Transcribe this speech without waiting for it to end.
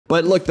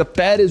But look, the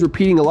Fed is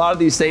repeating a lot of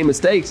these same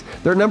mistakes.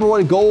 Their number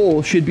one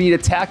goal should be to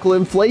tackle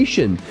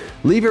inflation.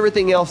 Leave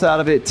everything else out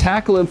of it,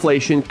 tackle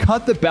inflation,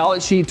 cut the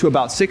balance sheet to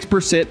about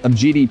 6% of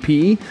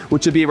GDP,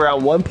 which would be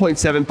around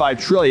 $1.75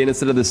 trillion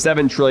instead of the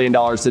 $7 trillion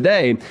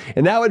today.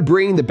 And that would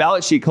bring the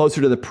balance sheet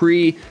closer to the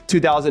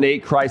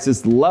pre-2008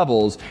 crisis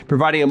levels,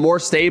 providing a more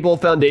stable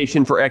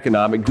foundation for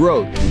economic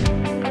growth.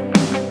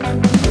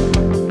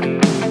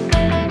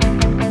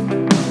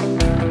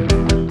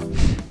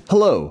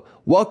 Hello.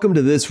 Welcome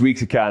to this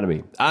week's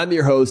economy. I'm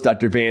your host,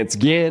 Dr. Vance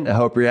Ginn. I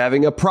hope you're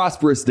having a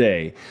prosperous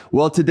day.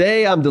 Well,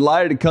 today I'm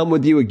delighted to come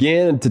with you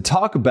again to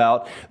talk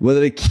about one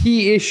of the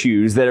key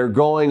issues that are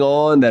going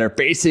on, that are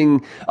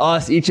facing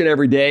us each and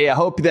every day. I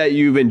hope that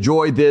you've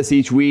enjoyed this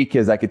each week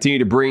as I continue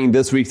to bring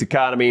this week's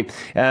economy.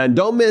 And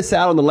don't miss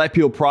out on the Let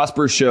People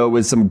Prosper show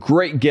with some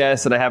great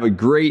guests. And I have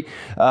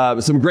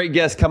some great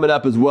guests coming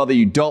up as well that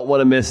you don't want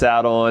to miss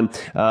out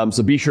on.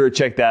 So be sure to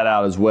check that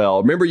out as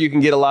well. Remember, you can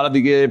get a lot of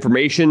the good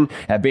information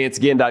at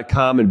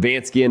VanceGinn.com and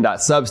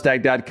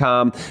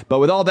VanceGinn.substack.com. But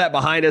with all that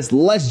behind us,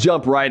 let's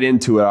jump right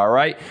into it, all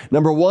right?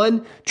 Number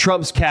one,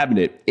 Trump's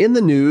cabinet. In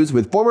the news,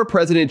 with former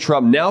President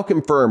Trump now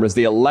confirmed as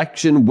the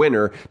election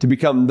winner to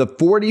become the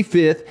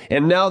 45th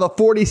and now the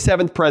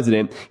 47th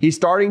president, he's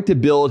starting to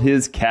build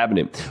his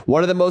cabinet.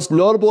 One of the most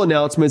notable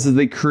announcements is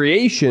the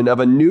creation of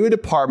a new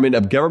Department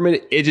of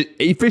Government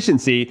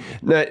Efficiency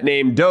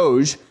named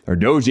DOGE, or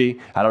DOGE,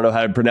 I don't know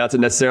how to pronounce it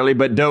necessarily,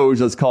 but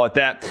DOGE, let's call it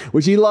that,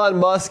 which Elon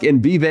Musk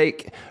and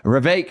Vivek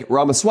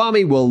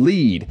Ramaswamy will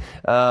lead.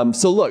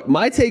 So look,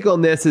 my take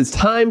on this is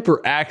time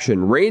for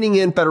action. Reining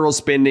in federal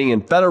spending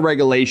and federal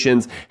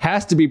regulations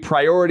has to be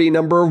priority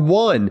number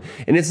one.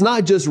 And it's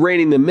not just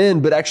reining them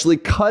in, but actually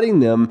cutting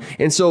them.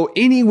 And so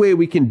any way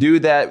we can do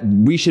that,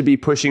 we should be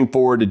pushing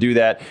forward to do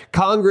that.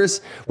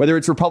 Congress, whether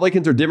it's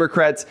Republicans or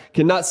Democrats,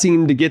 cannot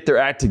seem to get their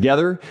act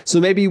together. So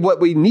maybe what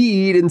we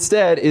need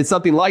instead is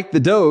something like the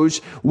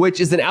DOGE,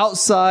 which is an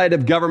outside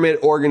of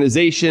government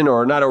organization,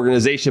 or not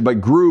organization,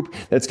 but group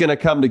that's going to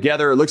come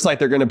together. It looks like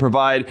they're going to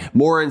provide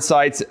more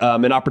insights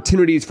and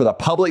opportunities for the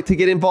public to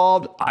get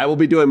involved. I will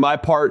be doing my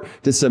part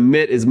to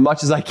submit as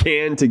much as I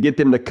can to get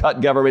them to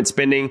cut government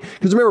spending.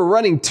 Because remember,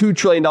 running $2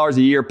 trillion a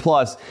year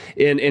plus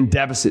in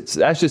deficits,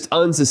 that's just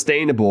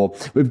unsustainable.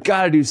 We've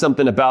got to do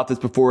something about this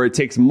before it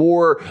takes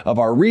more of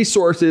our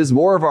resources,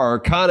 more of our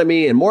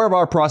economy, and more of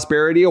our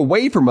prosperity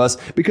away from us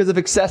because of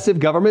excessive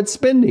government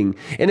spending.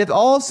 And if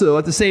also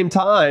at the same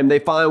time they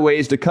find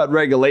ways to cut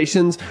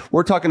regulations,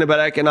 we're talking about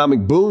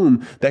economic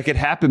boom that could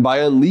happen by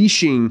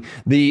unleashing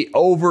the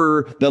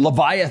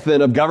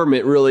Leviathan of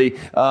government really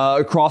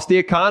across the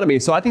economy.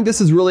 So I think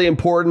this is really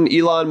important.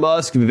 Elon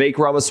Musk, Vivek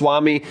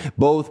Ramaswamy,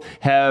 both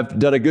have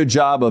done a good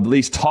job of at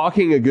least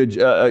talking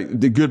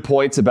the good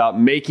points about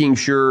making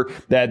sure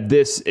that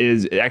this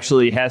is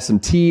actually has some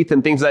teeth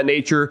and things of that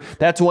nature.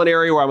 That's one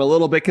area where I'm a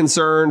little bit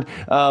concerned.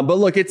 But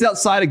look, it's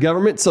outside of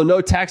government, so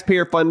no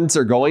taxpayer funds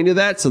are going to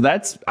that. So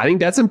I think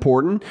that's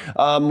important.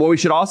 What we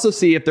should also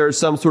see if there's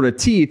some sort of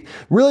teeth.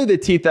 Really, the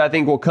teeth that I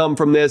think will come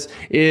from this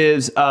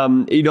is,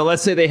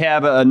 let's say they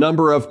have a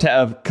number of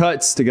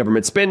cuts to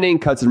government spending,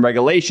 cuts in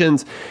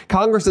regulations.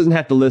 Congress doesn't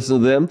have to listen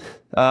to them.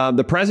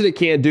 The president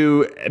can't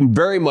do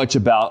very much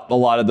about a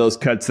lot of those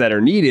cuts that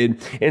are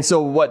needed. And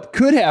so what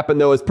could happen,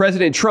 though, is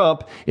President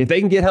Trump, if they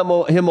can get him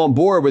on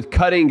board with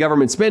cutting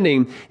government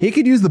spending, he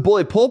could use the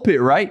bully pulpit,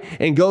 right?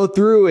 And go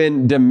through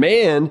and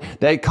demand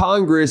that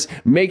Congress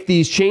make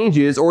these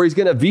changes, or he's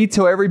going to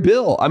veto every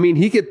bill. I mean,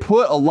 he could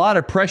put a lot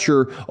of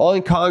pressure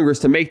on Congress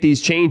to make these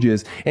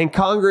changes. And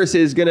Congress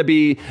is going to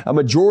be a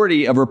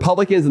majority of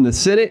Republicans in the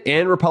Senate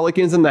and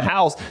Republicans in the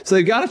House. So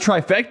they've got a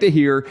trifecta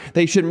here.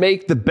 They should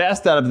make the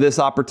best out of this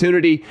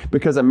opportunity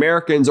because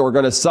Americans are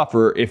going to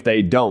suffer if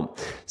they don't.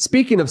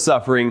 Speaking of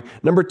suffering,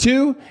 number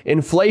two,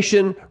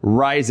 inflation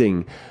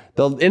rising.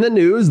 In the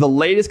news, the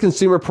latest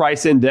Consumer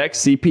Price Index,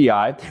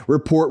 CPI,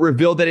 report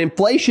revealed that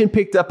inflation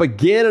picked up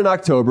again in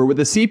October, with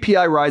the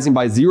CPI rising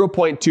by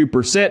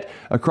 0.2%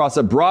 across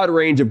a broad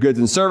range of goods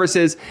and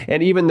services.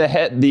 And even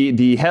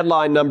the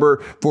headline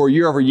number for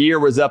year over year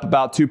was up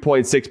about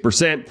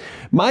 2.6%.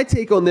 My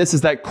take on this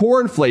is that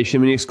core inflation,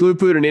 when you exclude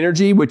food and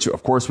energy, which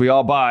of course we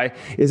all buy,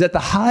 is at the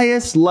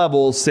highest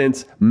level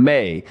since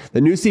May.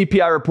 The new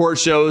CPI report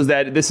shows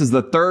that this is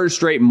the third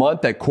straight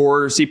month that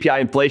core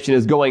CPI inflation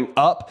is going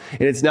up,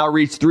 and it's now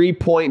reached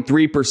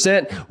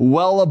 3.3%,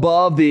 well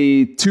above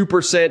the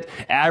 2%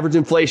 average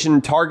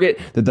inflation target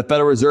that the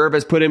Federal Reserve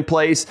has put in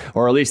place,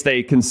 or at least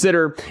they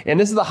consider. And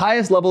this is the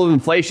highest level of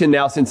inflation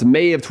now since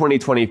May of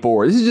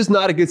 2024. This is just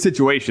not a good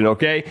situation,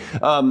 okay?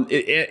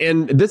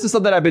 And this is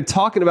something I've been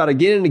talking about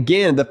again and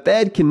again. The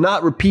Fed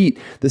cannot repeat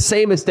the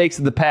same mistakes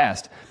of the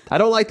past. I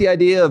don't like the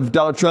idea of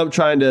Donald Trump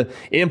trying to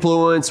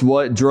influence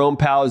what Jerome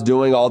Powell is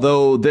doing,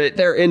 although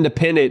they're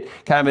independent,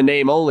 kind of a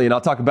name only, and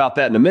I'll talk about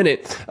that in a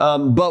minute.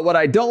 But what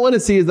I don't want to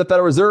see is the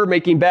Federal Reserve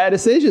making bad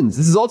decisions.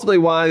 This is ultimately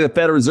why the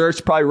Federal Reserve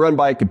should probably run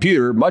by a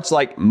computer, much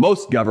like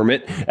most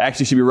government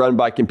actually should be run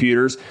by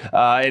computers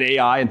and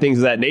AI and things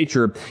of that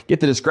nature. Get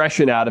the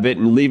discretion out of it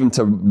and leave them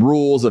to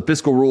rules of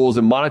fiscal rules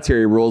and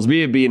monetary rules.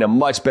 We would be in a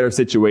much better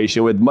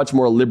situation with much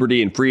more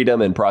liberty and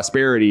freedom and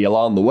prosperity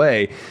along the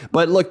way.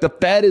 But look, the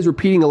Fed is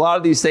repeating a lot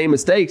of these same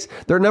mistakes.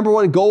 Their number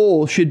one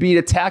goal should be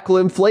to tackle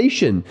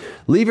inflation.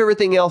 Leave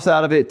everything else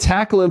out of it.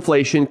 Tackle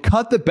inflation.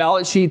 Cut the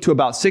balance sheet to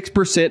about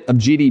 6% of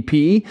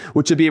GDP,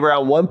 which would be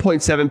around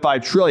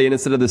 $1.75 trillion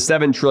instead of the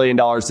 $7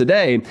 trillion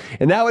today.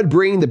 And that would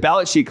bring the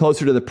balance sheet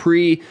closer to the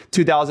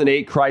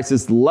pre-2008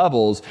 crisis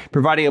levels,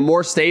 providing a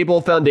more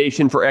stable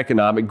foundation for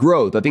economic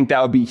growth. I think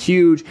that would be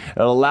huge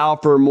and allow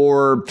for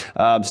more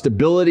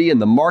stability in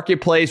the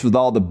marketplace with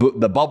all the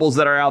bubbles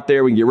that are out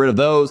there. We can get rid of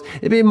those.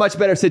 It'd be a much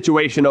better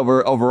situation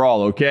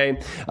overall, okay?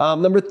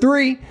 Number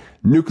 3,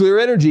 nuclear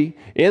energy.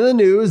 In the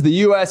news, the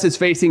U.S. is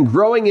facing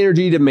growing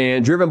energy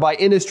demand driven by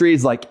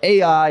industries like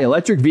AI,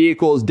 electric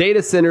vehicles,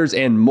 data centers,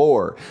 and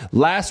more.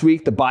 Last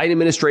week, the Biden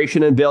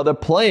administration unveiled a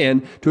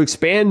plan to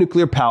expand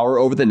nuclear power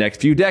over the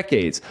next few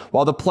decades.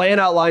 While the plan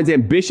outlines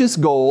ambitious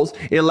goals,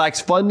 it lacks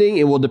funding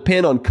and will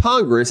depend on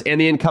Congress and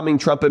the incoming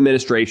Trump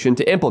administration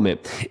to implement.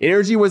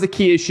 Energy was a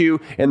key issue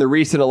in the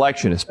recent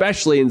election,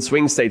 especially in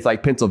swing states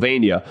like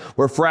Pennsylvania,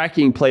 where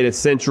fracking played a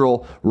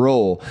central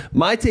role.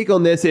 My take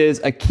on this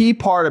is a key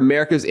part of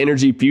America's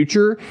energy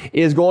future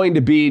is going to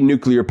be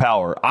nuclear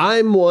power.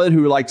 I'm one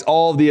who likes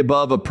all of the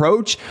above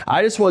approach.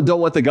 I just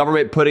don't want the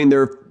government putting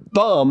their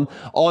thumb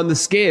on the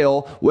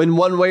scale in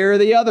one way or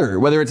the other,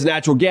 whether it's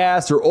natural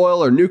gas or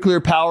oil or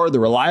nuclear power, the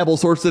reliable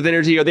sources of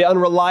energy or the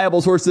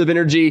unreliable sources of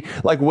energy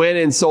like wind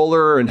and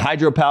solar and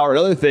hydropower and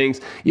other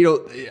things.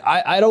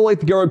 I don't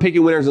like the government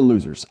picking winners and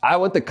losers. I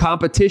want the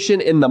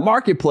competition in the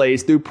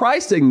marketplace through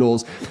price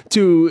signals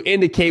to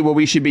indicate what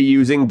we should be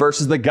using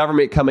versus the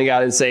government coming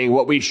out and saying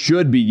what we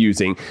should be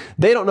using.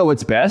 They don't know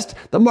what's best.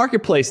 The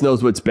marketplace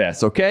knows what's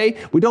best, okay?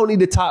 We don't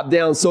need a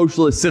top-down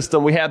socialist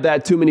system. We have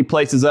that too many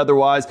places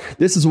otherwise.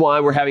 This is why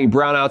we're having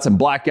brownouts and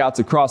blackouts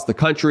across the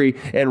country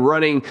and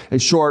running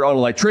short on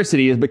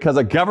electricity is because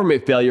of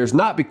government failures,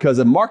 not because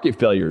of market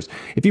failures.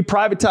 If you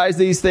privatize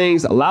these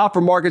things, allow for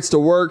markets to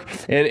work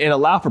and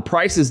allow for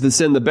prices to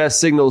send the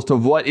best signals to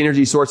what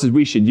energy sources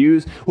we should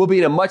use, we'll be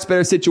in a much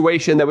better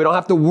situation that we don't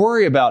have to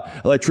worry about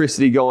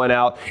electricity going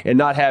out and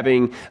not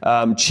having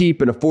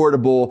cheap and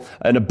affordable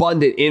and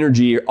abundant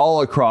energy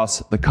all across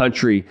the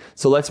country.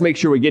 So let's make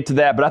sure we get to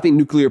that. But I think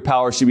nuclear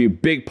power should be a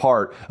big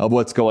part of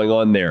what's going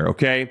on there,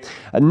 okay?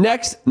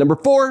 Next, number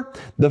 4,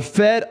 the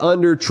Fed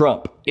under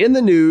Trump. In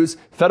the news,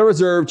 Federal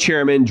Reserve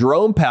Chairman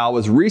Jerome Powell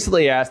was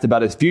recently asked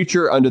about his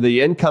future under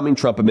the incoming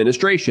Trump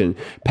administration.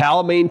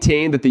 Powell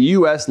maintained that the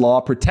U.S.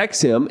 law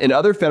protects him and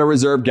other Federal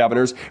Reserve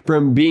governors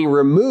from being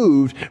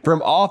removed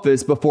from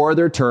office before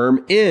their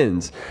term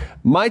ends.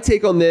 My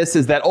take on this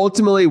is that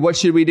ultimately, what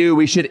should we do?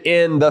 We should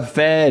end the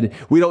Fed.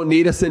 We don't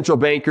need a central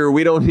banker.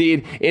 We don't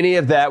need any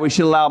of that. We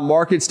should allow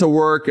markets to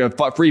work,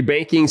 a free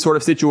banking sort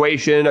of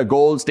situation, a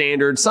gold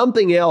standard,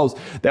 something else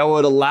that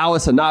would allow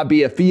us to not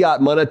be a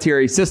fiat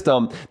monetary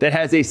system that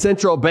has a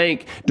central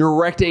bank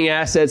directing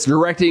assets,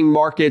 directing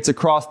markets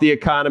across the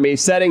economy,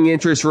 setting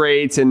interest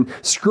rates, and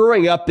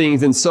screwing up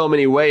things in so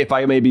many ways, if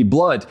I may be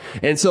blunt.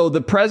 And so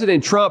the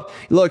President Trump,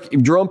 look,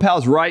 if Jerome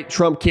Powell's right,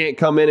 Trump can't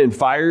come in and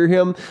fire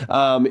him.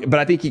 But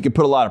I think he could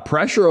put a lot of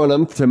pressure on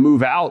him to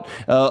move out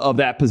of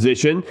that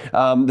position.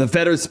 The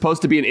Fed is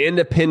supposed to be an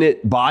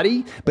independent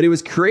body, but it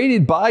was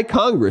created by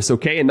Congress,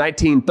 okay, in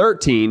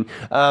 1913.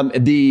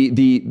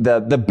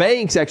 The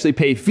banks actually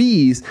pay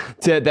fees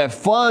that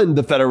fund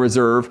the Federal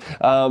Reserve.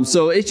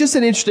 So it's just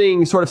an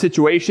interesting sort of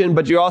situation,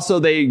 but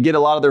they get a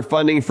lot of their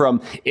funding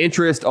from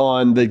interest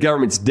on the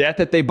government's debt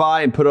that they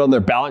buy and put it on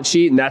their balance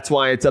sheet. And that's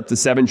why it's up to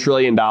 $7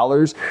 trillion.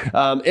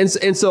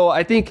 And so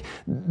I think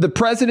the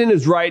president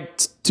is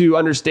right to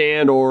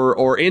understand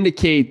or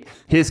indicate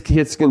his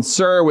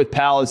concern with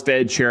Powell as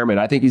Fed chairman.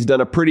 I think he's done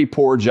a pretty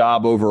poor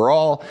job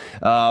overall.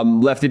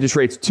 Left interest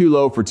rates too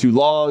low for too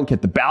long,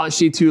 kept the balance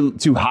sheet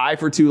too high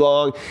for too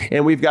long,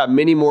 and we've got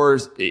many more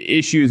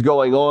issues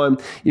going on.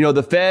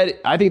 The Fed,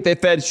 I think the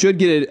Fed should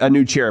get a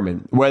new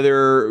chairman.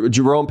 Whether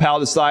Jerome Powell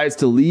decides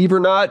to leave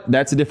or not,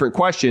 that's a different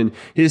question.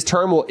 His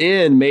term will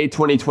end May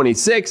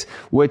 2026,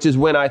 which is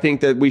when I think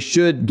that we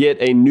should get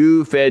a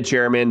new Fed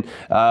chairman,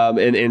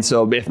 and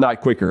so if not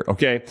quicker,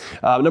 okay?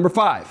 Number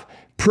 5.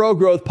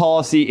 Pro-growth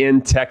policy in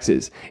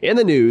Texas. In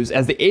the news,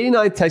 as the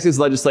 89th Texas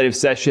legislative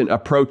session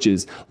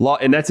approaches,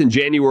 and that's in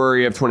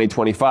January of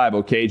 2025,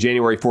 okay?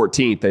 January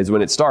 14th is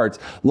when it starts.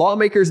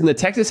 Lawmakers in the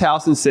Texas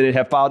House and Senate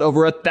have filed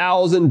over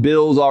 1,000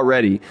 bills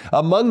already.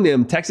 Among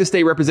them, Texas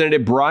State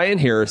Representative Brian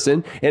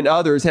Harrison and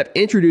others have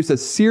introduced a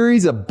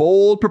series of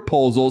bold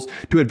proposals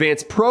to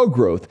advance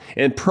pro-growth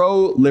and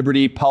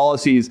pro-liberty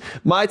policies.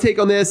 My take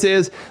on this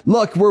is,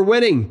 look, we're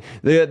winning.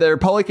 The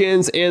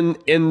Republicans in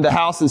the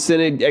House and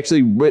Senate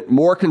actually went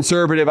more more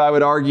conservative, I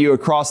would argue,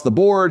 across the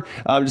board.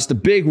 Just the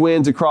big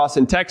wins across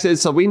in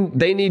Texas. So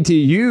they need to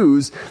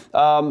use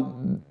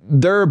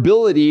their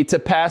ability to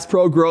pass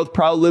pro-growth,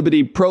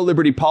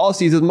 pro-liberty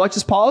policies as much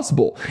as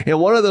possible. And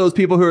one of those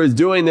people who is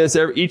doing this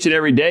each and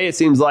every day, it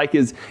seems like,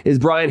 is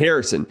Brian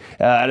Harrison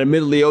at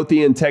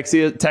Midlothian,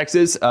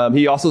 Texas.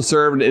 He also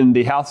served in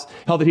the House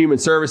Health and Human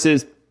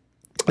Services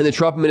in the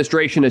Trump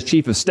administration as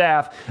chief of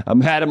staff.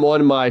 Had him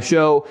on my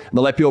show,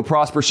 the Let People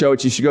Prosper show,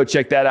 which you should go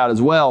check that out as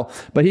well.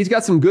 But he's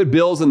got some good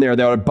bills in there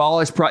that would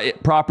abolish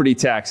property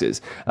taxes,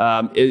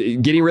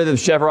 getting rid of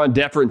Chevron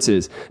deference,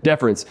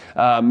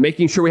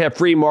 making sure we have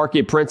free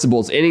market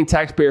principles, ending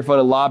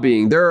taxpayer-funded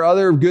lobbying. There are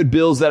other good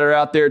bills that are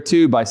out there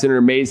too by Senator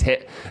Mays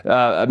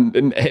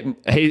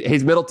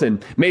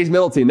Middleton.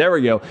 There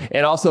we go.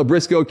 And also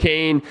Briscoe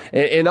Cain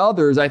and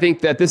others. I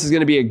think that this is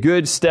going to be a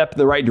good step in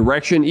the right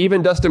direction.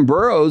 Even Dustin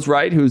Burrows,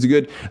 right, who's a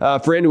good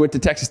friend who went to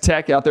Texas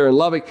Tech out there in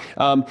Lubbock.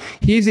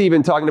 He's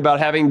even talking about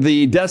having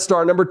the Death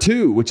Star number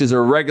 2, which is a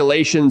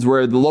regulations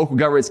where the local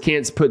governments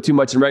can't put too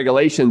much in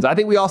regulations. I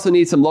think we also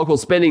need some local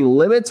spending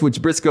limits,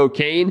 which Briscoe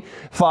Cain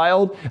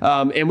filed.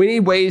 And we need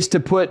ways to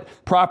put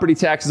property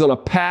taxes on a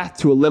path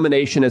to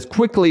elimination as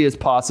quickly as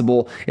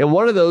possible. And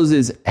one of those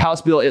is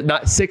House Bill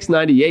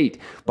 698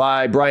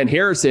 by Brian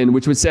Harrison,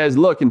 which says,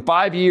 look, in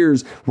 5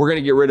 years, we're going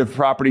to get rid of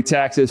property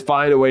taxes,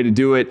 find a way to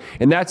do it.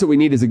 And that's what we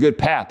need is a good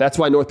path. That's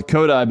why North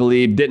Dakota, I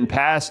believe, didn't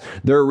pass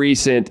their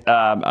recent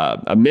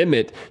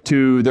amendment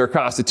to their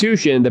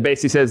constitution that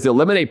basically says to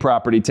eliminate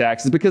property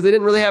taxes because they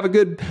didn't really have a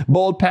good,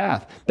 bold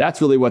path.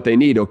 That's really what they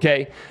need,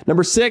 okay?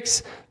 Number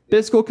 6,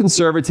 fiscal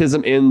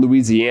conservatism in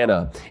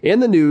Louisiana. In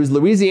the news,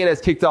 Louisiana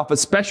has kicked off a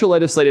special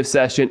legislative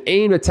session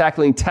aimed at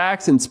tackling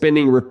tax and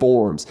spending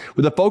reforms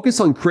with a focus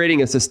on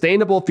creating a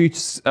sustainable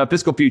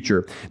fiscal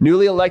future.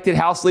 Newly elected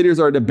House leaders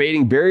are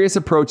debating various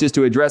approaches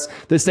to address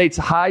the state's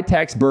high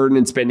tax burden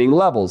and spending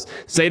levels.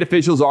 State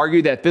officials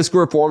argue that fiscal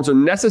reforms are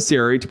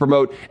necessary to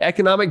promote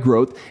economic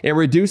growth and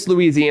reduce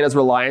Louisiana's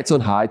reliance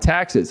on high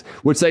taxes,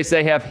 which they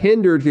say have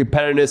hindered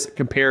competitiveness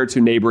compared to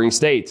neighboring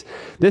states.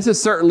 This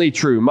is certainly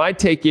true. My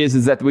take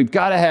is that we've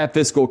got to have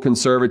fiscal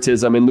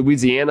conservatism in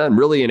Louisiana and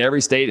really in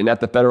every state and at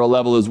the federal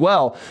level as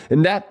well.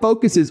 And that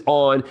focuses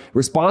on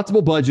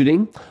responsible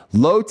budgeting,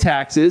 low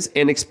taxes,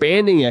 and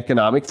expanding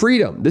economic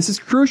freedom. This is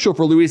crucial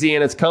for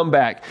Louisiana's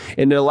comeback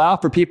and to allow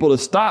for people to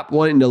stop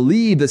wanting to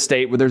leave the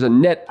state where there's a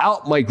net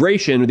out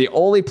migration, the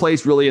only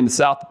place really in the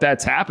South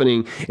that's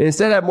happening, and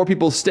instead have more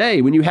people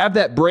stay. When you have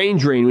that brain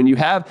drain, when you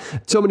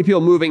have so many people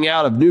moving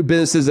out of new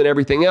businesses and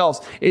everything else,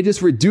 it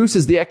just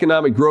reduces the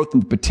economic growth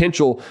and the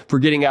potential for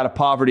getting out of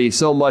poverty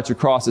so much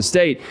across the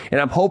state. And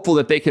I'm hopeful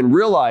that they can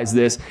realize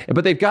this,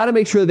 but they've got to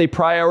make sure that they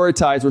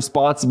prioritize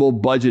responsible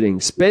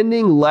budgeting.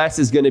 Spending less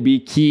is going to be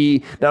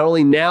key, not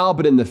only now,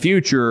 but in the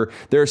future.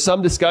 There's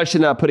some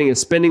discussion about putting a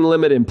spending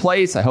limit in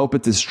place. I hope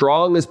it's as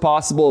strong as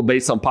possible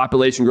based on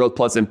population growth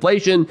plus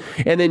inflation,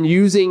 and then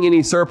using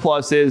any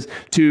surpluses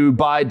to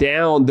buy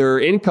down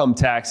their income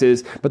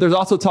taxes. But there's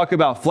also talk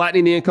about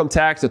flattening the income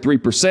tax to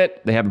 3%.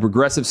 They have a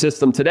progressive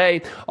system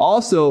today.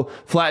 Also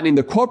flattening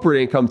the corporate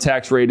income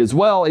tax rate as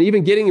well, and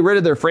even getting rid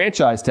of their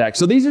franchise tax.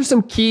 So these are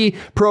some key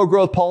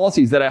pro-growth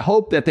policies that I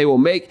hope that they will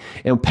make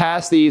and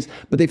pass these,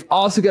 but they've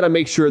also got to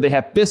make sure they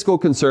have fiscal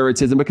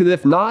conservatism, because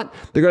if not,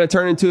 they're going to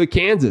turn into a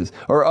Kansas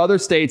or other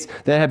states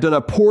that have done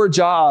a poor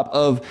job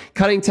of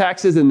cutting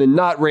taxes and then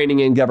not reining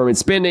in government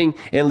spending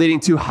and leading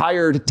to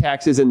higher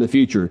taxes in the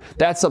future.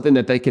 That's something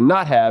that they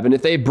cannot have. And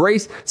if they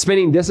embrace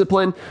spending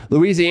discipline,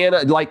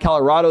 Louisiana, like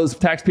Colorado's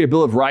Taxpayer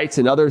Bill of Rights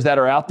and others that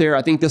are out there,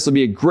 I think this will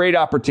be a great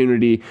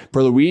opportunity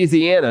for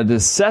Louisiana to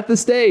set the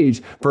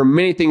stage for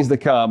many things to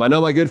come. I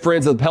know my good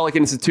friends at the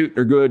Pelican Institute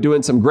are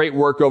doing some great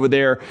work over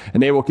there,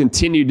 and they will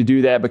continue to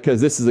do that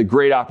because this is a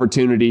great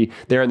opportunity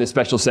there in this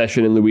special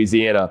session in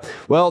Louisiana.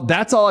 Well,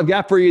 that's all I've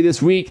got for you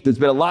this week. There's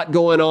been a lot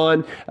going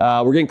on.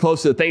 We're getting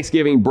close to the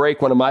Thanksgiving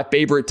break, one of my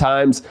favorite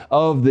times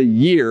of the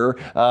year.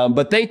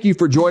 But thank you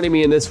for joining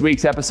me in this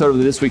week's episode of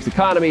the This Week's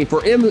Economy.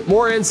 For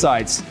more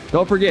insights,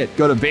 don't forget,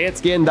 go to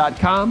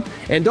vanceginn.com,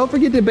 and don't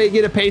forget to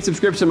get a paid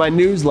subscription to my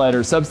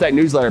newsletter, Substack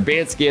newsletter,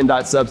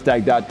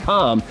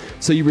 vanceginn.substack.com,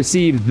 so you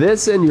receive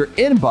this in your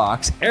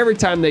inbox every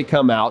time they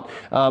come out.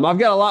 I've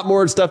got a lot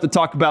more stuff to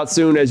talk about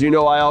soon, as you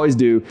know I always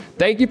do.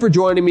 Thank you for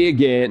joining me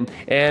again,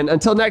 and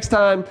until next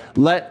time,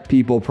 let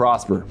people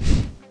prosper.